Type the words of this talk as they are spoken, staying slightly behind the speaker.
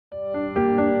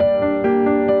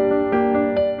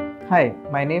Hi,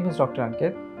 my name is Dr.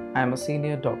 Ankit. I am a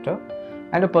senior doctor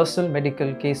and a personal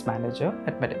medical case manager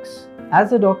at Medix.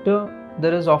 As a doctor,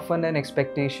 there is often an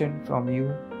expectation from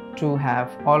you to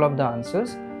have all of the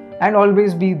answers and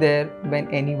always be there when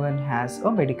anyone has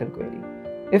a medical query.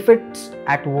 If it's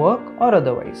at work or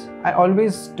otherwise, I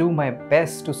always do my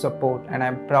best to support, and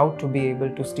I'm proud to be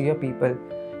able to steer people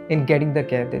in getting the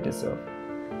care they deserve.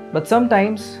 But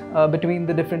sometimes, between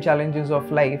the different challenges of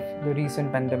life, the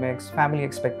recent pandemics, family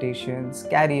expectations,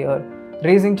 career,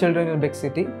 raising children in a big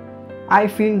city, I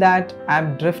feel that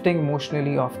I'm drifting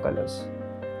emotionally off colors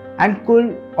and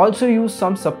could also use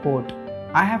some support.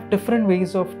 I have different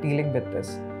ways of dealing with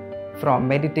this, from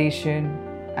meditation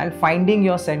and finding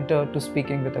your center to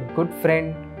speaking with a good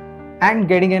friend and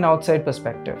getting an outside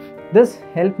perspective. This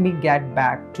helped me get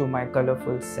back to my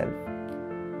colorful self.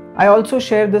 I also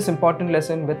share this important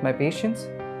lesson with my patients.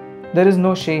 There is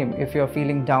no shame if you are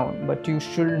feeling down, but you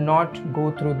should not go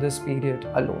through this period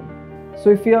alone. So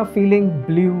if you are feeling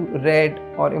blue, red,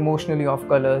 or emotionally off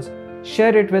colors,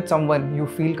 share it with someone you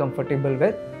feel comfortable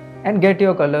with and get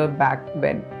your color back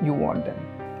when you want them.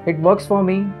 It works for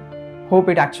me. Hope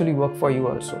it actually works for you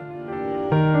also.